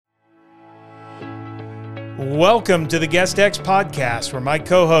Welcome to the GuestX podcast, where my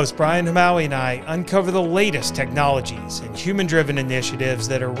co-host Brian Hamaui and I uncover the latest technologies and human-driven initiatives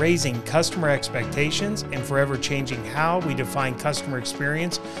that are raising customer expectations and forever changing how we define customer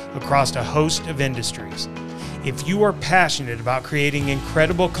experience across a host of industries. If you are passionate about creating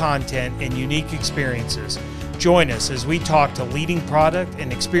incredible content and unique experiences, join us as we talk to leading product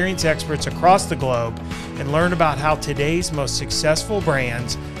and experience experts across the globe and learn about how today's most successful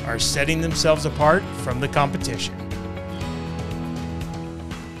brands are setting themselves apart from the competition.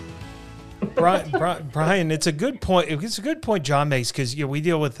 Brian, it's a good point. It's a good point John makes, because we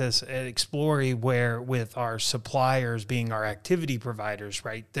deal with this at Explory, where with our suppliers being our activity providers,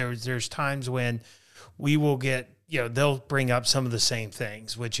 right? There's times when we will get, they'll bring up some of the same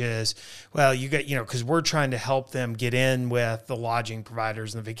things, which is, well, you get, because we're trying to help them get in with the lodging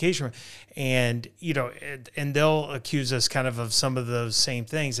providers and the vacation, and, and they'll accuse us kind of some of those same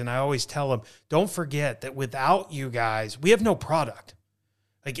things. And I always tell them, don't forget that without you guys, we have no product.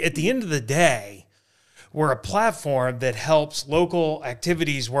 Like, at the end of the day, we're a platform that helps local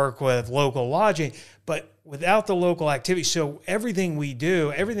activities work with local lodging, but without the local activity, so everything we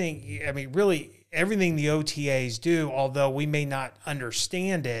do, everything the OTAs do, although we may not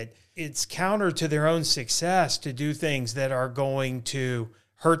understand it, it's counter to their own success to do things that are going to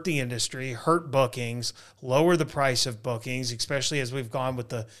hurt the industry, hurt bookings, lower the price of bookings, especially as we've gone with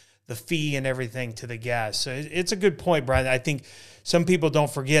the fee and everything to the guests. So it's a good point, Brian. I think some people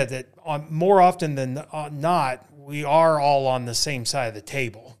don't forget that more often than not, we are all on the same side of the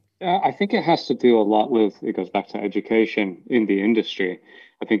table. I think it has to do a lot with, it goes back to education in the industry.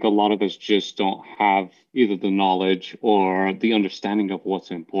 I think a lot of us just don't have either the knowledge or the understanding of what's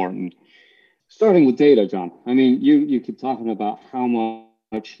important. Starting with data, John. I mean, you keep talking about how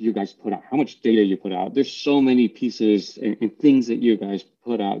much you guys put out, how much data you put out. There's so many pieces and things that you guys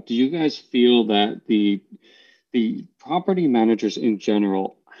put out. Do you guys feel that the property managers in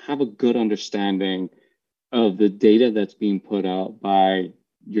general have a good understanding of the data that's being put out by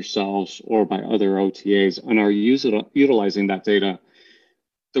yourselves or by other OTAs, and are utilizing that data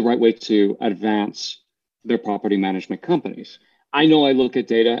the right way to advance their property management companies? I know I look at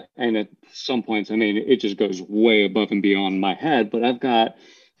data, and at some points, it just goes way above and beyond my head, but I've got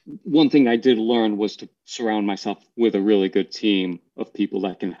one thing I did learn was to surround myself with a really good team of people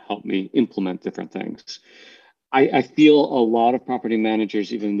that can help me implement different things. I feel a lot of property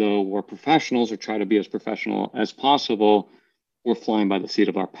managers, even though we're professionals or try to be as professional as possible, we're flying by the seat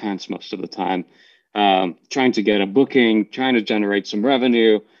of our pants most of the time. Trying to get a booking, trying to generate some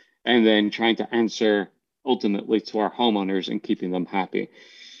revenue, and then trying to answer ultimately to our homeowners and keeping them happy.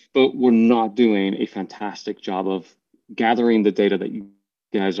 But we're not doing a fantastic job of gathering the data that you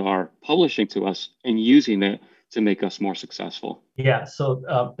guys are publishing to us and using it to make us more successful. Yeah,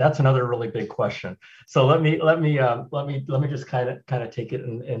 so that's another really big question. So let me just kind of take it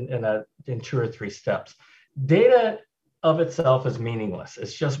in 2 or 3 steps. Data of itself is meaningless.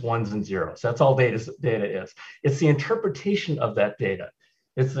 It's just ones and zeros. That's all data is. It's the interpretation of that data.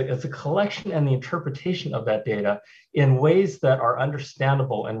 It's a collection and the interpretation of that data in ways that are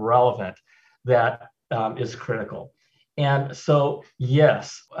understandable and relevant that is critical. And so,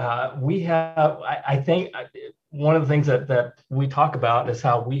 yes, we have, I think one of the things that we talk about is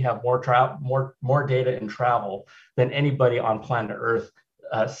how we have more data in travel than anybody on planet Earth,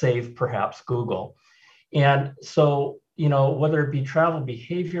 save perhaps Google. And so, whether it be travel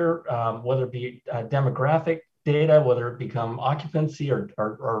behavior, whether it be demographic data, whether it become occupancy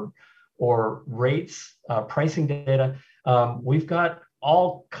or rates, pricing data, we've got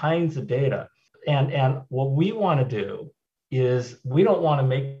all kinds of data. And what we want to do is we don't want to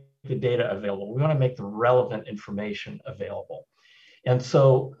make the data available. We want to make the relevant information available. And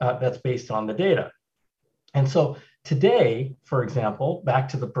so that's based on the data. And so today, for example, back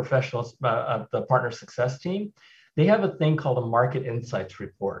to the professionals, the partner success team, they have a thing called a market insights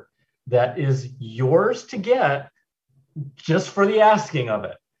report that is yours to get just for the asking of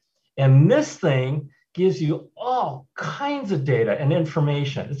it. And this thing gives you all kinds of data and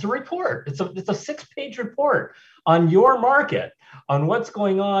information. It's a report. It's a 6-page report on your market, on what's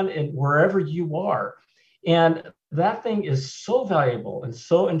going on in wherever you are. And that thing is so valuable and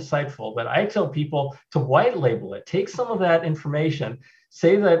so insightful that I tell people to white label it. Take some of that information,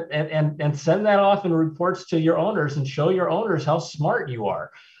 say that, and send that off in reports to your owners and show your owners how smart you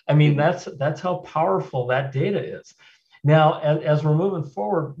are. That's how powerful that data is. Now, as we're moving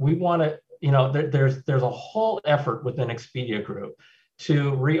forward, we want to, there's a whole effort within Expedia Group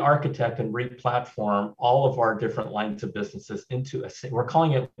to re-architect and re-platform all of our different lines of businesses into we're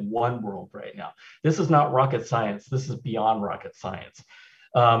calling it one world right now. This is not rocket science. This is beyond rocket science.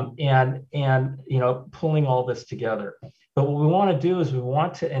 and pulling all this together. But what we want to do is we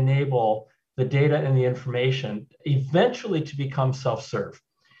want to enable the data and the information eventually to become self-serve.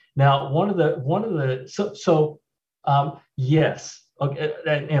 Now, yes. Okay,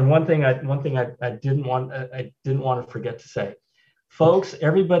 and one thing I didn't want to forget to say, folks,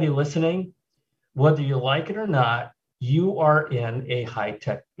 everybody listening, whether you like it or not, you are in a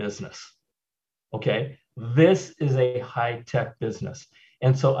high-tech business. Okay, this is a high-tech business,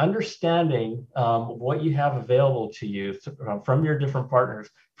 and so understanding what you have available to you from your different partners,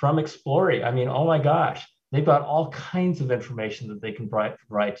 from Explori. I mean, oh my gosh, they've got all kinds of information that they can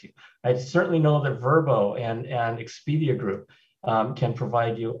provide to you. I certainly know that Vrbo and Expedia Group can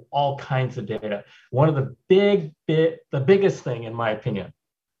provide you all kinds of data. One of the biggest thing, in my opinion,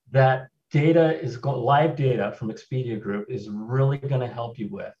 that live data from Expedia Group is really going to help you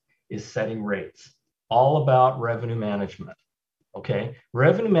with is setting rates. All about revenue management. Okay,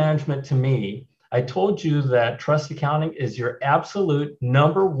 revenue management to me, I told you that trust accounting is your absolute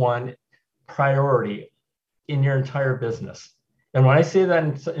number one priority in your entire business. And when I say that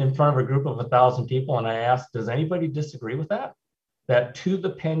in front of a group of 1,000 people, and I ask, does anybody disagree with that? That to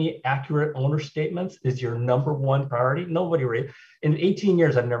the penny accurate owner statements is your number one priority? Nobody raised. In 18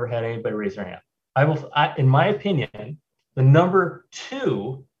 years, I've never had anybody raise their hand. In my opinion, the number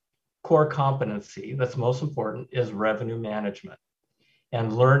two core competency that's most important is revenue management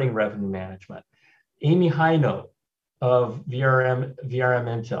and learning revenue management. Amy Hinote of VRM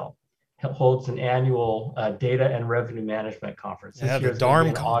Intel holds an annual data and revenue management conference. Yeah, the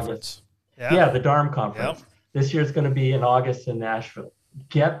DARM conference. Yeah, the DARM conference. Yep. This year is going to be in August in Nashville.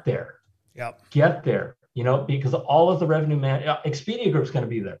 Get there. Yep. Get there. Because all of the Expedia Group is going to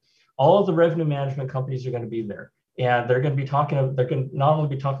be there. All of the revenue management companies are going to be there. And they're going to not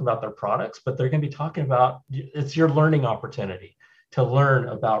only be talking about their products, but they're going to be talking about, it's your learning opportunity to learn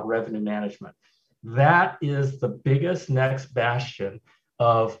about revenue management. That is the biggest next bastion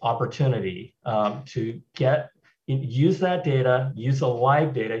of opportunity to use that data, use the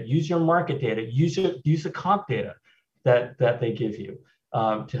live data, use your market data, use the comp data that they give you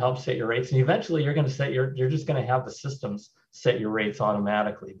to help set your rates. And eventually you're just going to have the systems set your rates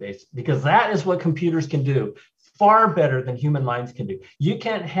automatically because that is what computers can do far better than human minds can do. You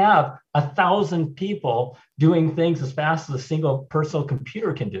can't have 1,000 people doing things as fast as a single personal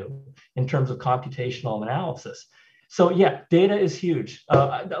computer can do in terms of computational analysis. So yeah, data is huge.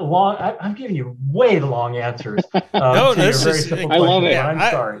 I'm giving you way long answers. No, this is. I love it. I'm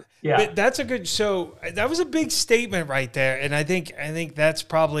sorry. Yeah, that's a good. So that was a big statement right there, and I think that's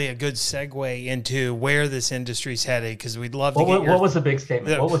probably a good segue into where this industry's headed because we'd love to get your. What was the big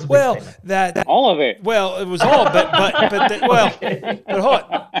statement? What was the big statement? That all of it. Well, it was all, but Okay. but hold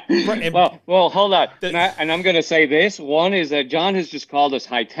on. Well, hold on. And I'm going to say this. One is that John has just called us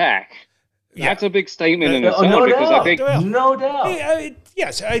high tech. That's a big statement in itself. I think no doubt.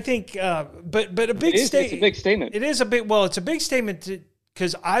 Yes, I think, but a big statement. It's a big statement. It is a big. Well, it's a big statement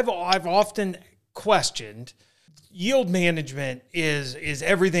because I've often questioned yield management is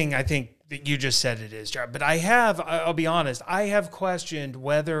everything I think that you just said it is, John. But I'll be honest, I have questioned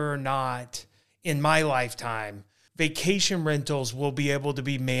whether or not in my lifetime vacation rentals will be able to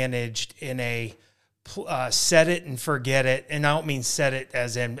be managed in a set it and forget it. And I don't mean set it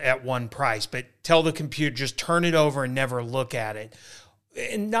as in at one price, but tell the computer, just turn it over and never look at it.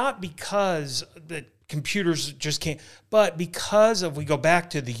 And not because the computers just can't, but because we go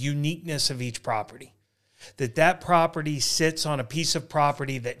back to the uniqueness of each property, that property sits on a piece of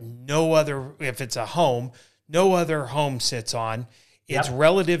property that no other, if it's a home, no other home sits on. Its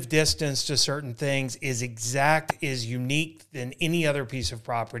relative distance to certain things is unique than any other piece of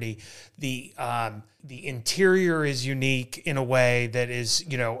property. The interior is unique in a way that is,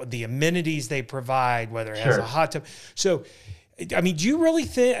 the amenities they provide, whether it has a hot tub. So, I mean, do you really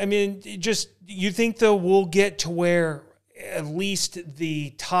think, you think though we'll get to where at least the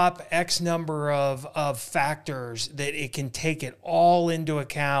top X number of factors that it can take it all into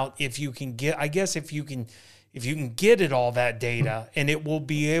account if you can get it all that data and it will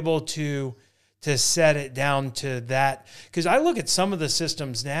be able to set it down to that. Because I look at some of the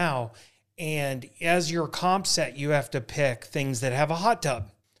systems now and as your comp set, you have to pick things that have a hot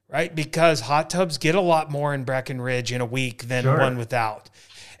tub, right? Because hot tubs get a lot more in Breckenridge in a week than one without.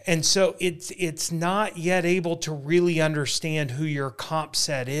 And so it's not yet able to really understand who your comp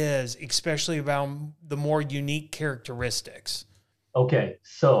set is, especially about the more unique characteristics. Okay,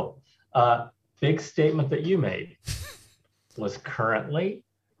 so big statement that you made was currently.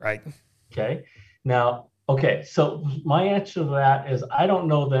 Right. Okay. Now, so my answer to that is I don't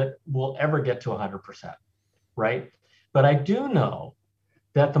know that we'll ever get to 100%, right? But I do know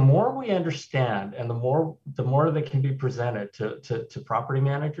that the more we understand and the more that can be presented to property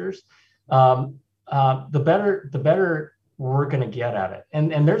managers, the better we're going to get at it.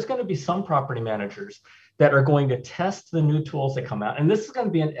 And there's going to be some property managers that are going to test the new tools that come out. And this is going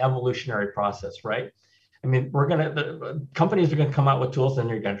to be an evolutionary process, right? I mean, the companies are going to come out with tools, and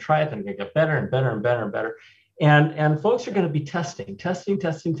you're going to try it, and they're going to get better and better and better and better. And folks are going to be testing.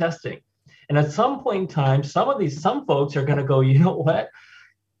 And at some point in time, some folks are going to go, you know what?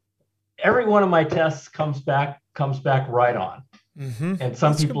 Every one of my tests comes back right on. Mm-hmm. And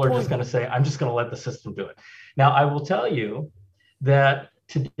some people are just going to say, I'm just going to let the system do it. Now, I will tell you that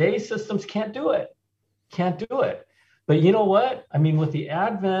today's systems can't do it. But you know what? I mean, with the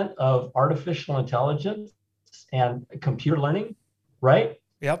advent of artificial intelligence and computer learning, right?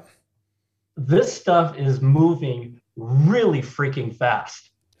 Yep. This stuff is moving really freaking fast.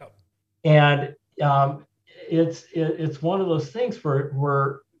 Yep. And it's one of those things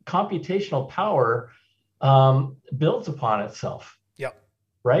where computational power builds upon itself. Yep.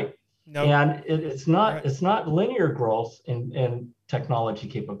 Right. Nope. And it's not linear growth in technology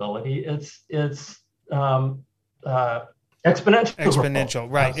capability. It's exponential growth.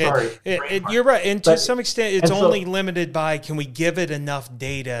 Right. You're right. And to some extent, it's only limited by, can we give it enough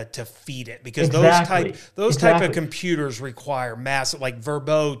data to feed it? Because those type of computers require massive, like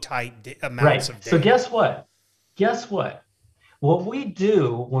Verbo type amounts of data. So guess what? What we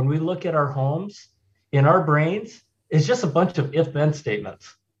do when we look at our homes in our brains is just a bunch of if-then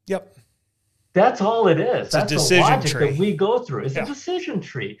statements. Yep. That's all it is. That's a decision logic tree that we go through. It's a decision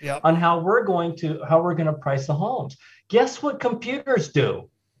tree on how we're going to price the homes. Guess what computers do?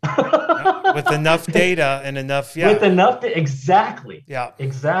 With enough data and enough, exactly. Yeah.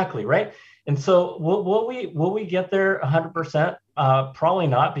 Exactly, right? And so will we get there 100%? Probably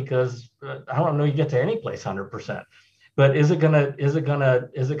not, because I don't know you get to any place 100%. But is it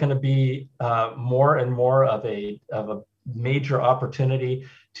gonna be more and more of a major opportunity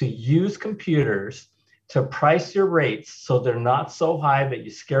to use computers to price your rates so they're not so high that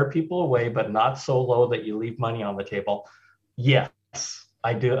you scare people away, but not so low that you leave money on the table? Yes,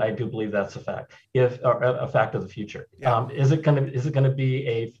 I do believe that's a fact. A fact of the future. Yeah. Is it gonna be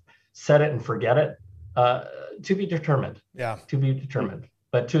a set it and forget it? To be determined. Yeah. To be determined.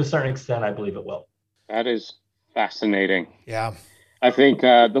 But to a certain extent, I believe it will. That is fascinating. Yeah. I think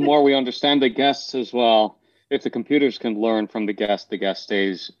the more we understand the guests as well, if the computers can learn from the guest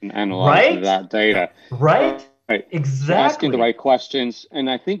stays and analyzes that data. Right. Exactly. Asking the right questions. And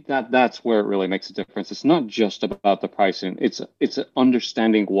I think that's where it really makes a difference. It's not just about the pricing. It's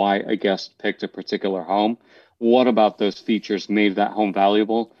understanding why a guest picked a particular home. What about those features made that home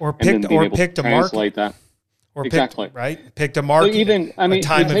valuable? Or picked a market. That. Or exactly. Picked a market. So even, I mean,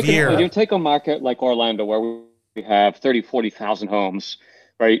 time of year. You take a market like Orlando, where we have 30, 40,000 homes,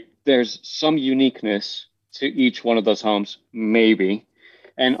 right? There's some uniqueness to each one of those homes, maybe,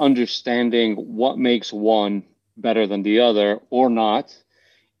 and understanding what makes one better than the other or not,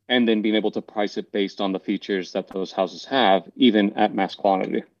 and then being able to price it based on the features that those houses have, even at mass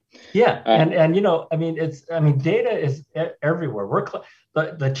quantity. Yeah, and you know, data is everywhere.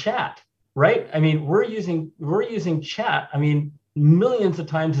 The chat, right? I mean, we're using chat. I mean, millions of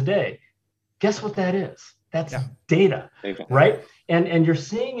times a day. Guess what that is? That's data, right? And you're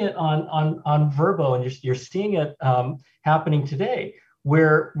seeing it on Verbo, and you're seeing it happening today,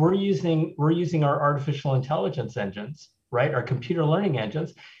 where we're using our artificial intelligence engines, right? Our computer learning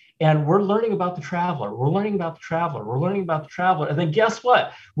engines, and we're learning about the traveler. We're learning about the traveler. And then guess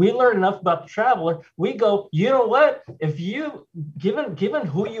what? We learn enough about the traveler. We go, you know what? If you, given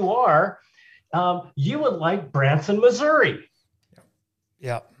who you are, you would like Branson, Missouri.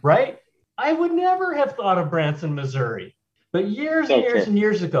 Yeah. Right? I would never have thought of Branson, Missouri. But years and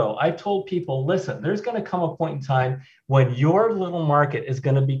years ago, I told people, listen, there's going to come a point in time when your little market is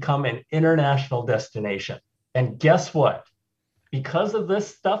going to become an international destination. And guess what? Because of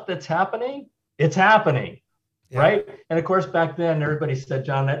this stuff that's happening, it's happening, right? And of course, back then, everybody said,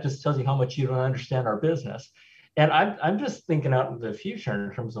 John, that just tells you how much you don't understand our business. And I'm just thinking out into the future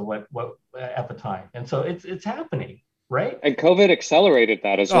in terms of what at the time. And so it's happening. Right. And COVID accelerated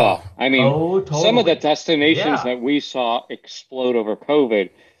that as well. I mean, totally. Some of the destinations that we saw explode over COVID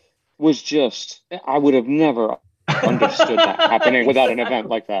was just, I would have never understood that happening without an event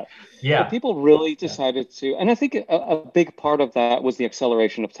like that. Yeah. But people really decided to, and I think a big part of that was the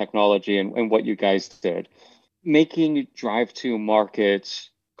acceleration of technology and what you guys did. Making drive-to markets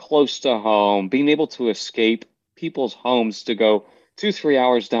close to home, being able to escape people's homes to go 2-3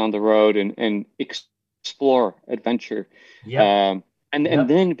 hours down the road and explore adventure. And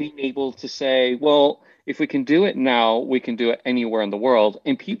then being able to say, well, if we can do it now, we can do it anywhere in the world.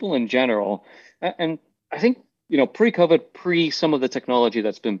 And people in general, and I think, pre-COVID, pre some of the technology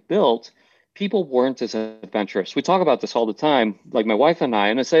that's been built, people weren't as adventurous. We talk about this all the time, like my wife and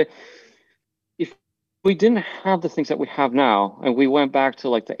I say, if we didn't have the things that we have now, and we went back to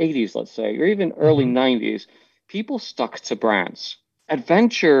like the 80s, let's say, or even early 90s, people stuck to brands.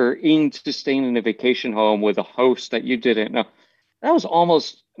 Adventure into staying in a vacation home with a host that you didn't know. That was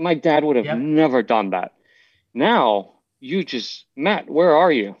almost, my dad would have never done that. Now, you just, Matt, where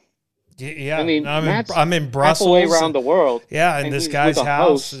are you? Yeah, I mean, I'm in Brussels, halfway around the world. Yeah, and this guy's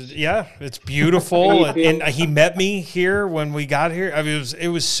house. Yeah, it's beautiful. and he met me here when we got here. I mean, it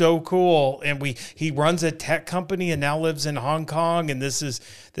was so cool. And he runs a tech company and now lives in Hong Kong. And this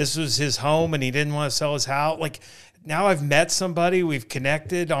was his home, and he didn't want to sell his house. Like, now I've met somebody, we've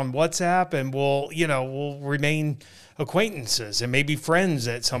connected on WhatsApp, and we'll remain acquaintances and maybe friends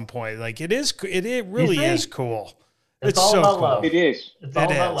at some point. Like, it really is cool. It's all so about cool. Love. It is. It's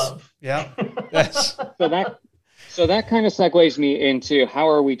all about love. Yeah. So that kind of segues me into, how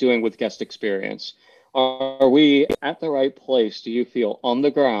are we doing with guest experience? Are we at the right place? Do you feel on the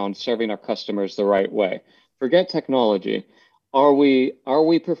ground serving our customers the right way? Forget technology. Are we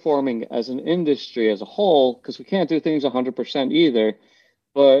performing as an industry as a whole? Because we can't do things 100% either.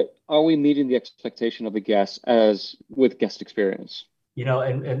 But are we meeting the expectation of the guest as with guest experience?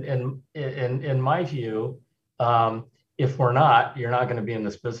 And in my view, if we're not, you're not going to be in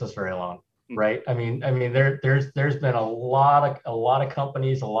this business very long, right? I mean, there's been a lot of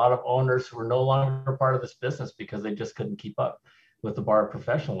companies, a lot of owners who are no longer part of this business because they just couldn't keep up with the bar of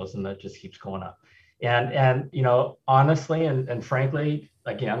professionalism that just keeps going up. And honestly and frankly,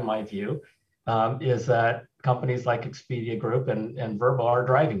 again, my view is that companies like Expedia Group and Vrbo are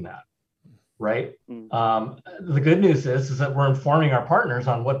driving that, right? The good news is that we're informing our partners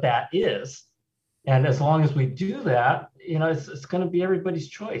on what that is. And as long as we do that, it's going to be everybody's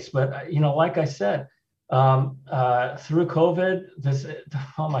choice. But, like I said, through COVID,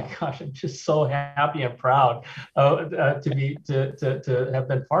 oh my gosh, I'm just so happy and proud to have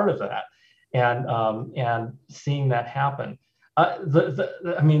been part of that and seeing that happen.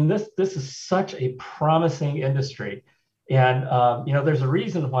 This is such a promising industry. And, there's a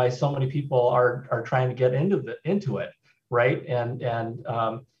reason why so many people are trying to get into it, right?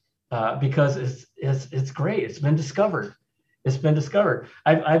 Because it's great. It's been discovered.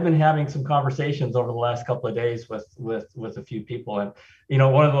 I've been having some conversations over the last couple of days with a few people, and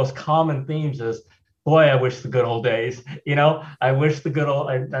one of those common themes is, boy, I wish the good old days. I wish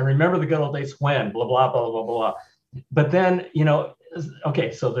I remember the good old days when blah blah blah blah blah. But then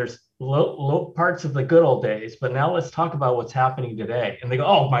okay, so there's little parts of the good old days, but now let's talk about what's happening today. And they go,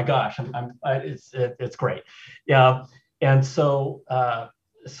 oh my gosh, it's great, yeah, and so.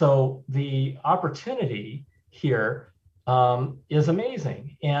 So the opportunity here is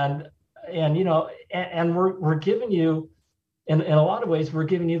amazing, and we're giving you, in a lot of ways, we're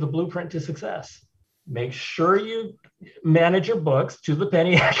giving you the blueprint to success. Make sure you manage your books to the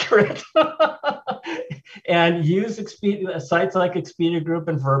penny accurate, and use sites like Expedia Group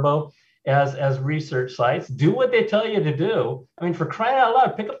and Vrbo as research sites. Do what they tell you to do. I mean, for crying out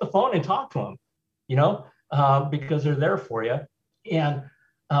loud, pick up the phone and talk to them. Because they're there for you, and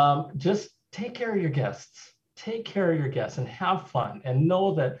just take care of your guests. Take care of your guests and have fun, and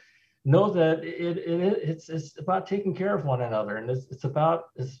know that it's about taking care of one another, and it's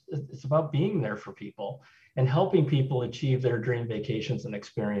about being there for people and helping people achieve their dream vacations and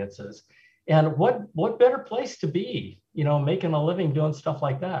experiences. And what better place to be, making a living doing stuff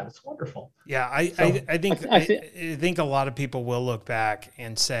like that? It's wonderful. Yeah, I think a lot of people will look back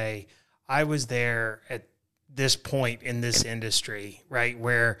and say, I was there at this point in this industry, right?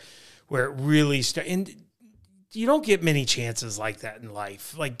 Where it really and you don't get many chances like that in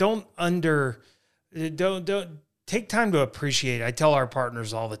life. Like, don't take time to appreciate. I tell our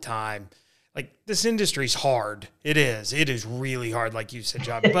partners all the time, like, this industry's hard. It is really hard. Like you said,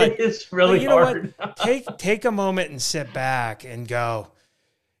 John, but it's really hard. Take a moment and sit back and go,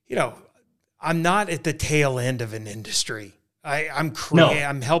 I'm not at the tail end of an industry.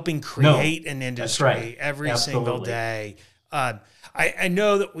 I'm helping create an industry every single day. I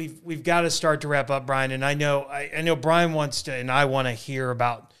know that we've got to start to wrap up, Brian, and I know Brian wants to, and I want to hear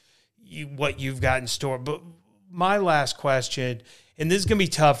about what you've got in store. But my last question, and this is going to be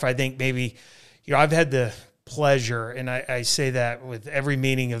tough, I think maybe, I've had the pleasure, and I say that with every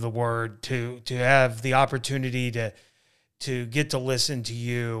meaning of the word, to have the opportunity to get to listen to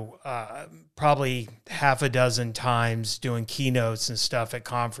you probably half a dozen times doing keynotes and stuff at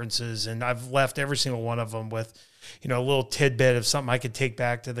conferences. And I've left every single one of them with a little tidbit of something I could take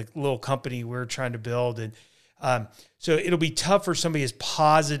back to the little company we're trying to build. And so it'll be tough for somebody as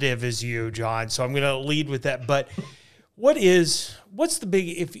positive as you, John. So I'm going to lead with that. But what's the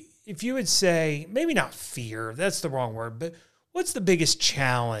big, if you would say, maybe not fear, that's the wrong word, but what's the biggest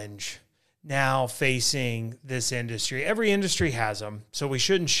challenge now facing this industry? Every industry has them, so we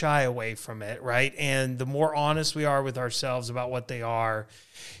shouldn't shy away from it, right? And the more honest we are with ourselves about what they are,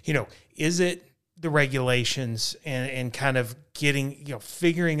 is it the regulations and kind of getting,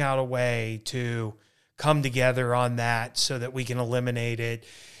 figuring out a way to come together on that so that we can eliminate it?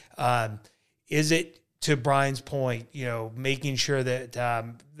 Is it, to Brian's point, making sure that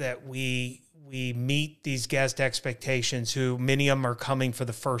that we meet these guest expectations, who many of them are coming for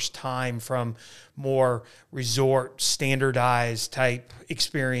the first time from more resort standardized type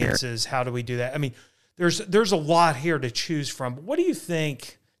experiences? How do we do that? I mean, there's a lot here to choose from. What do you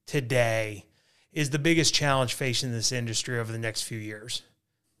think today is the biggest challenge facing this industry over the next few years?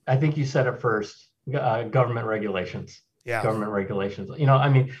 I think you said it first, government regulations. Yeah. Government regulations. The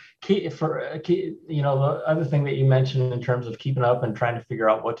other thing that you mentioned in terms of keeping up and trying to figure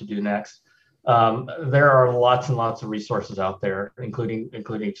out what to do next, there are lots and lots of resources out there, including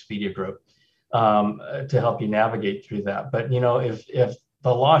Expedia Group, to help you navigate through that. But if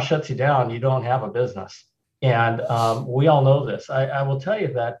the law shuts you down, you don't have a business, and we all know this. I will tell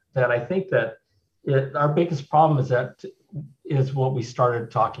you that I think that our biggest problem is what we started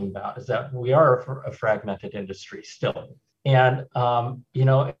talking about, is that we are a fragmented industry still. And,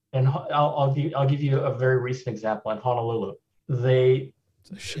 and I'll give you a very recent example. In Honolulu, there's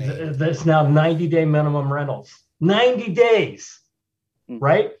now 90-day minimum rentals, 90 days,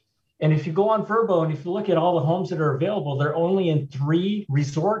 right? And if you go on Vrbo and if you look at all the homes that are available, they're only in 3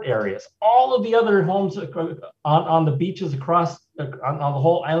 resort areas. All of the other homes on the beaches across on the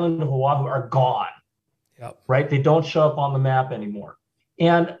whole island of Oahu are gone. Yep. Right? They don't show up on the map anymore.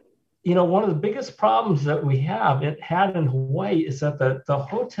 And, one of the biggest problems that we had in Hawaii is that the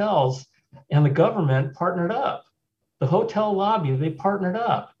hotels and the government partnered up. The hotel lobby, they partnered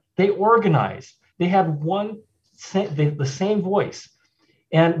up. They organized. They had the same voice.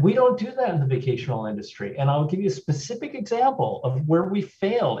 And we don't do that in the vacational industry. And I'll give you a specific example of where we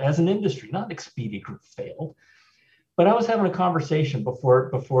failed as an industry. Not Expedia Group failed, but I was having a conversation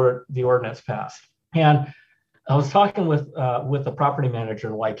before the ordinance passed. And I was talking with a property manager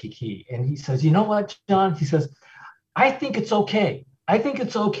in Waikiki, and he says, "You know what, John?" He says, "I think it's okay. I think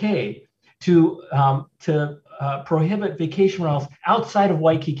it's okay to prohibit vacation rentals outside of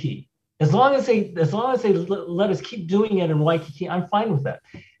Waikiki. As long as they let us keep doing it in Waikiki, I'm fine with that."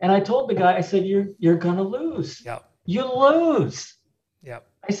 And I told the guy, I said, "You're gonna lose. Yep. You lose." Yep.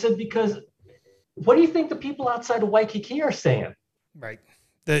 I said, because what do you think the people outside of Waikiki are saying? Right.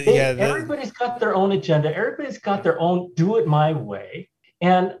 Everybody's got their own agenda. Everybody's got their own do it my way.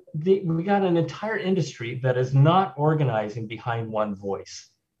 And we got an entire industry that is not organizing behind one voice.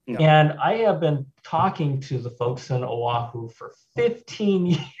 No. And I have been talking to the folks in Oahu for 15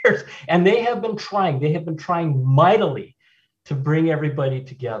 years, and they have been trying mightily to bring everybody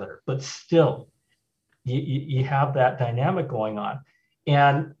together. But still, you have that dynamic going on.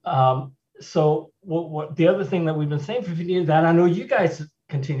 And so what the other thing that we've been saying for 15 years, that I know you guys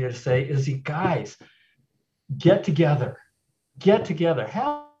continue to say, is guys, get together,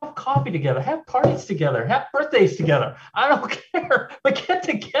 have coffee together, have parties together, have birthdays together. I don't care, but get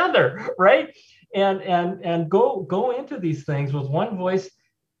together, right? And go into these things with one voice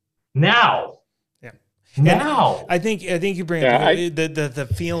now. Now, and I think you bring up the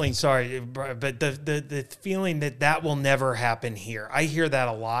feeling. Sorry, but the feeling that will never happen here. I hear that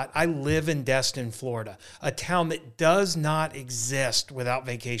a lot. I live in Destin, Florida, a town that does not exist without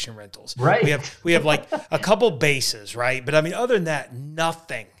vacation rentals. Right. We have like a couple bases, right? But I mean, other than that,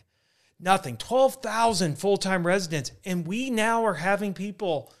 nothing. 12,000 full-time residents, and we now are having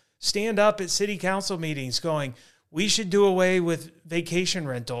people stand up at city council meetings going, "We should do away with vacation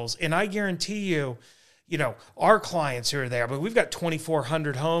rentals," and I guarantee you. Our clients who are there, but we've got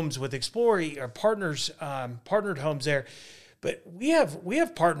 2,400 homes with Explore, our partners, partnered homes there. But we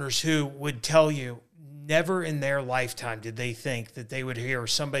have partners who would tell you never in their lifetime did they think that they would hear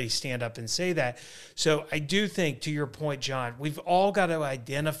somebody stand up and say that. So I do think, to your point, John, we've all got to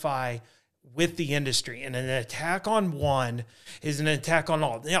identify with the industry, and an attack on one is an attack on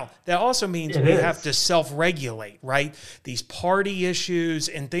all. Now, that also means we have to self-regulate, right? These party issues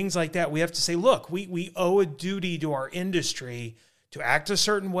and things like that, we have to say, look, we owe a duty to our industry to act a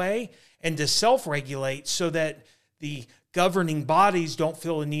certain way and to self-regulate so that the governing bodies don't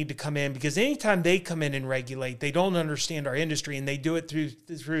feel a need to come in, because anytime they come in and regulate, they don't understand our industry, and they do it through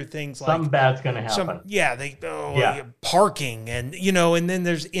things like something bad's going to happen. Parking, and and then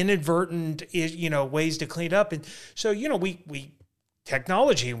there's inadvertent ways to clean it up. And so we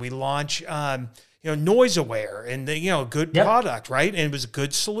technology, we launch noise aware, and good product, right? And it was a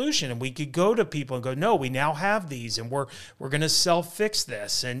good solution, and we could go to people and go, no, we now have these, and we're going to self-fix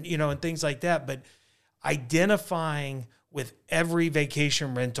this, and and things like that. But identifying with every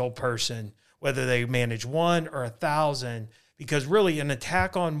vacation rental person, whether they manage 1 or 1,000, because really an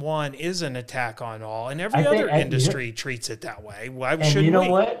attack on one is an attack on all, and every other industry treats it that way. Why shouldn't we?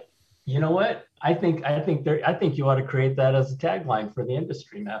 You know what? I think you ought to create that as a tagline for the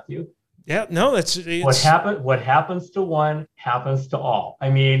industry, Matthew. Yeah, no, what happens to one happens to all. I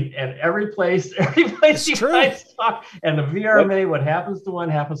mean, and every place you guys talk, and the VRMA, what happens to one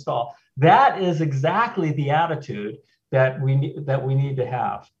happens to all. That is exactly the attitude that we need to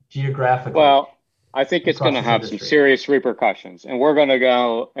have geographically. Well, I think it's going to have some serious repercussions, and we're going to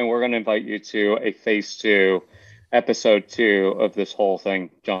go and we're going to invite you to a phase 2, episode 2 of this whole thing,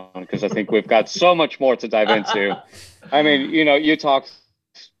 John, because I think we've got so much more to dive into. I mean, you talked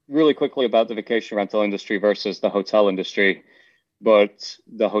really quickly about the vacation rental industry versus the hotel industry, but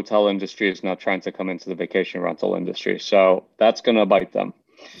the hotel industry is now trying to come into the vacation rental industry, so that's going to bite them.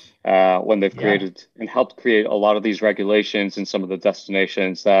 When they've created and helped create a lot of these regulations in some of the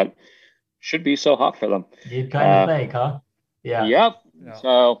destinations that should be so hot for them. You'd kind of think, huh? Yeah. Yep. Yeah.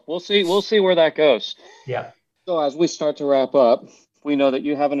 So we'll see where that goes. Yeah. So as we start to wrap up, we know that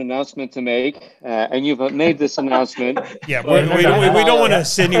you have an announcement to make, and you've made this announcement. Yeah, we don't want to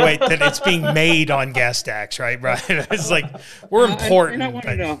insinuate that it's being made on GuestX, right? Right. It's like we're important.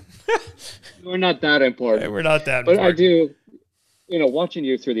 We're not that important. We're not that important. But I do. Watching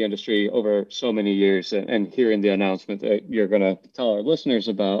you through the industry over so many years and hearing the announcement that you're going to tell our listeners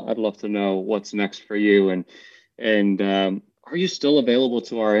about, I'd love to know what's next for you. And are you still available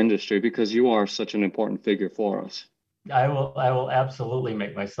to our industry, because you are such an important figure for us? I will absolutely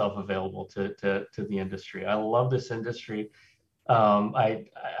make myself available to the industry. I love this industry. Anyway,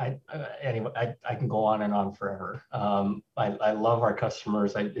 I can go on and on forever. I love our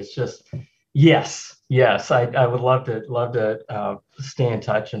customers. It's just. Yes, I would love to stay in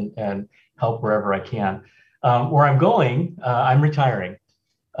touch and help wherever I can. Where I'm going, I'm retiring.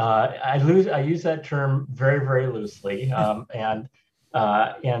 I use that term very, very loosely, and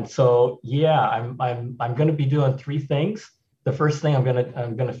so I'm going to be doing 3 things. The first thing I'm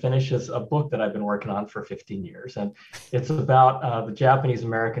going to finish is a book that I've been working on for 15 years, and it's about the Japanese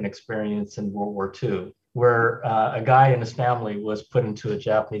American experience in World War II. Where a guy and his family was put into a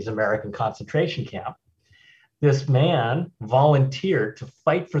Japanese American concentration camp. This man volunteered to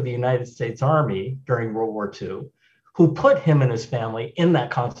fight for the United States Army during World War II, who put him and his family in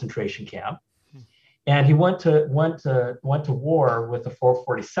that concentration camp. And he went to war with the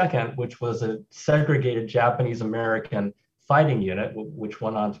 442nd, which was a segregated Japanese American fighting unit, which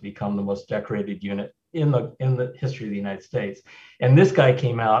went on to become the most decorated unit in the history of the United States. And this guy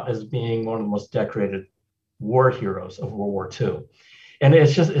came out as being one of the most decorated war heroes of World War II. And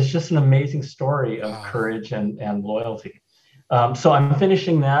it's just an amazing story of courage and loyalty. So I'm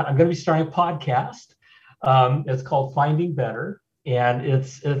finishing that. I'm going to be starting a podcast. It's called Finding Better. And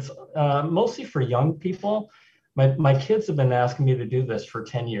it's mostly for young people. My kids have been asking me to do this for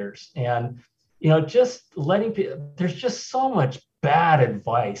 10 years. And, just letting people, there's just so much bad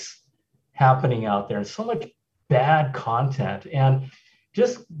advice happening out there and so much bad content. And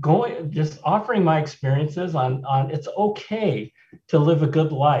just offering my experiences on it's okay to live a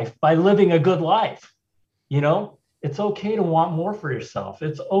good life by living a good life. It's okay to want more for yourself.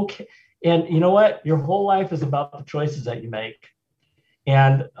 It's okay. And you know what? Your whole life is about the choices that you make.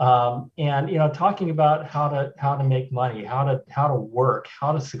 And talking about how to make money, how to work,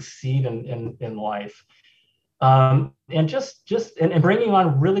 how to succeed in life. And bringing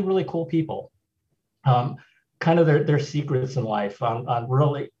on really, really cool people. Kind of their secrets in life on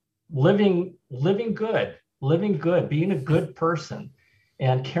really living good, being a good person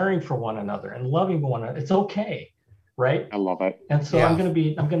and caring for one another and loving one another. It's okay, right? I love it. And so I'm going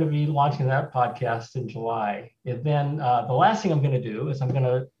to be launching that podcast in July. And then the last thing I'm going to do is I'm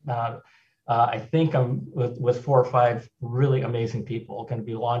going to I think I'm with 4 or 5 really amazing people going to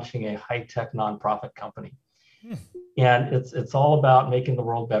be launching a high-tech nonprofit company. And it's all about making the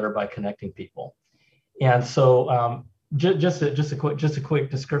world better by connecting people. And so just a quick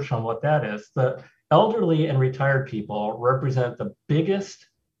description on what that is. The elderly and retired people represent the biggest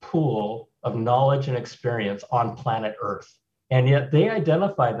pool of knowledge and experience on planet Earth. And yet they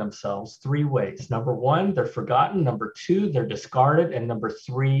identify themselves three ways. Number one, they're forgotten. Number two, they're discarded. And number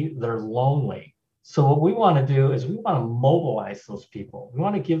three, they're lonely. So what we want to do is we want to mobilize those people. We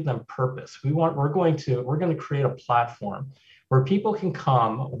want to give them purpose. We're going to create a platform where people can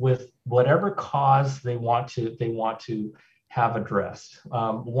come with whatever cause they want to have addressed.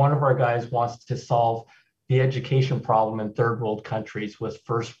 One of our guys wants to solve the education problem in third world countries with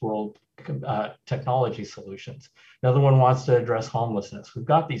first world technology solutions. Another one wants to address homelessness. We've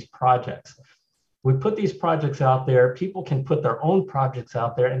got these projects. We put these projects out there. People can put their own projects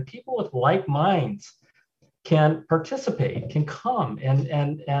out there, and people with like minds can participate, can come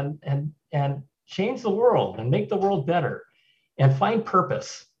and change the world and make the world better and find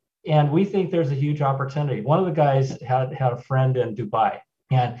purpose. And we think there's a huge opportunity. One of the guys had a friend in Dubai,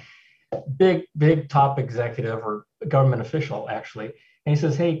 and big top executive or government official, actually. And he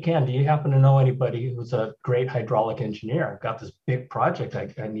says, "Hey, Ken, do you happen to know anybody who's a great hydraulic engineer? I've got this big project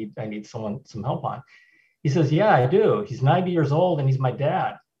I need some help on." He says, "Yeah, I do. He's 90 years old and he's my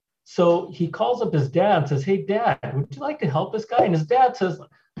dad." So he calls up his dad and says, "Hey, Dad, would you like to help this guy?" And his dad says,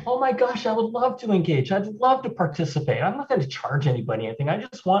 "Oh my gosh, I would love to engage. I'd love to participate. I'm not going to charge anybody anything. I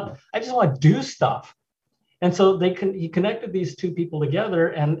just want to do stuff." And so he connected these two people together.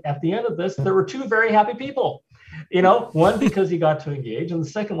 And at the end of this, there were two very happy people. One because he got to engage, and the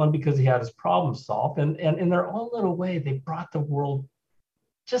second one because he had his problem solved. And in their own little way, they brought the world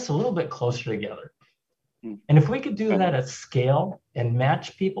just a little bit closer together. And if we could do that at scale and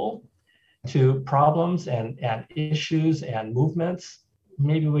match people to problems and issues and movements,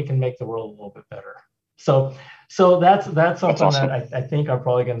 maybe we can make the world a little bit better. So that's something awesome that I think I'm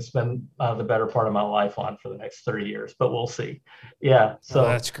probably going to spend the better part of my life on for the next 30 years, but we'll see. Yeah. So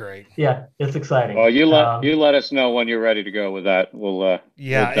that's great. Yeah, it's exciting. Well, you let us know when you're ready to go with that. We'll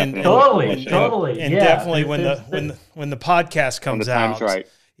totally. And definitely when the podcast comes out. Time's right.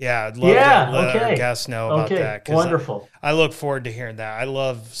 Yeah, I'd love to let our guests know about that. Wonderful. I look forward to hearing that. I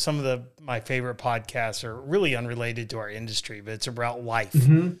love some of my favorite podcasts are really unrelated to our industry, but it's about life,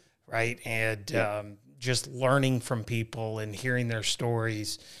 right? And just learning from people and hearing their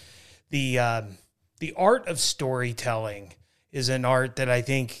stories. The art of storytelling is an art that I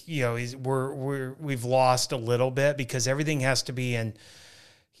think we've lost a little bit because everything has to be in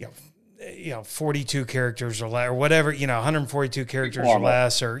 42 characters or less, or whatever, 142 characters or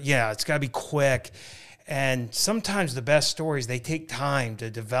less, or it's got to be quick. And sometimes the best stories, they take time to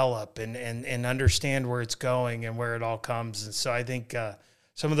develop and understand where it's going and where it all comes. And so I think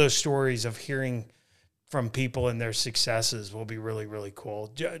some of those stories of hearing from people and their successes will be really, really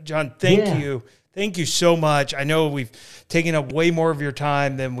cool. John, thank you. Thank you so much. I know we've taken up way more of your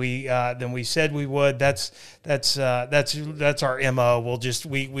time than we said we would. That's our MO.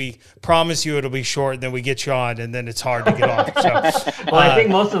 We promise you it'll be short, and then we get you on, and then it's hard to get off. So, well, I think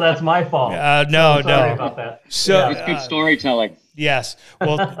most of that's my fault. No, sorry about that. So it's good storytelling. Yes.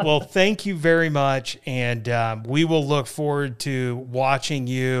 Well, thank you very much. And we will look forward to watching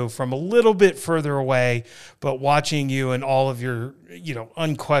you from a little bit further away, but watching you and all of your,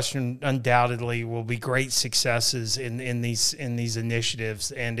 undoubtedly will be great successes in these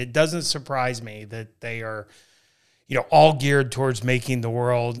initiatives. And it doesn't surprise me that they are, all geared towards making the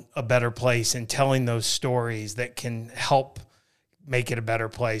world a better place and telling those stories that can help make it a better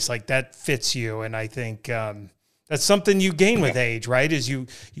place. Like that fits you. And I think, that's something you gain with age, right? Is you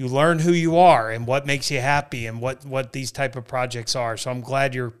learn who you are and what makes you happy and what these type of projects are. So I'm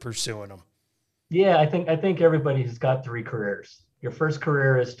glad you're pursuing them. Yeah, I think everybody has got three careers. Your first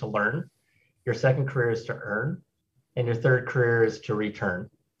career is to learn, your second career is to earn, and your third career is to return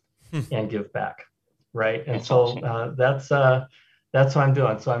and give back, right? And that's what I'm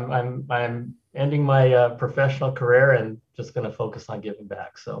doing. So I'm ending my professional career and just going to focus on giving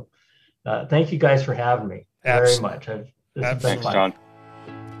back. So thank you guys for having me. Very much. Thanks, John.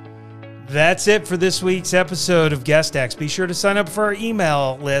 That's it for this week's episode of GuestX. Be sure to sign up for our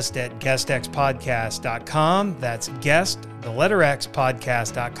email list at guestxpodcast.com. That's guest, the letter X,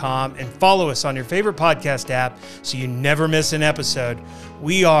 podcast.com. And follow us on your favorite podcast app so you never miss an episode.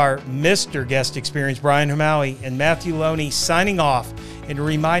 We are Mr. Guest Experience, Brian Hamaui and Matthew Loney, signing off and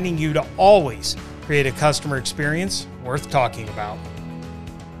reminding you to always create a customer experience worth talking about.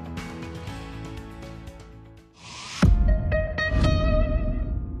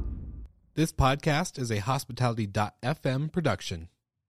 This podcast is a Hospitality.fm production.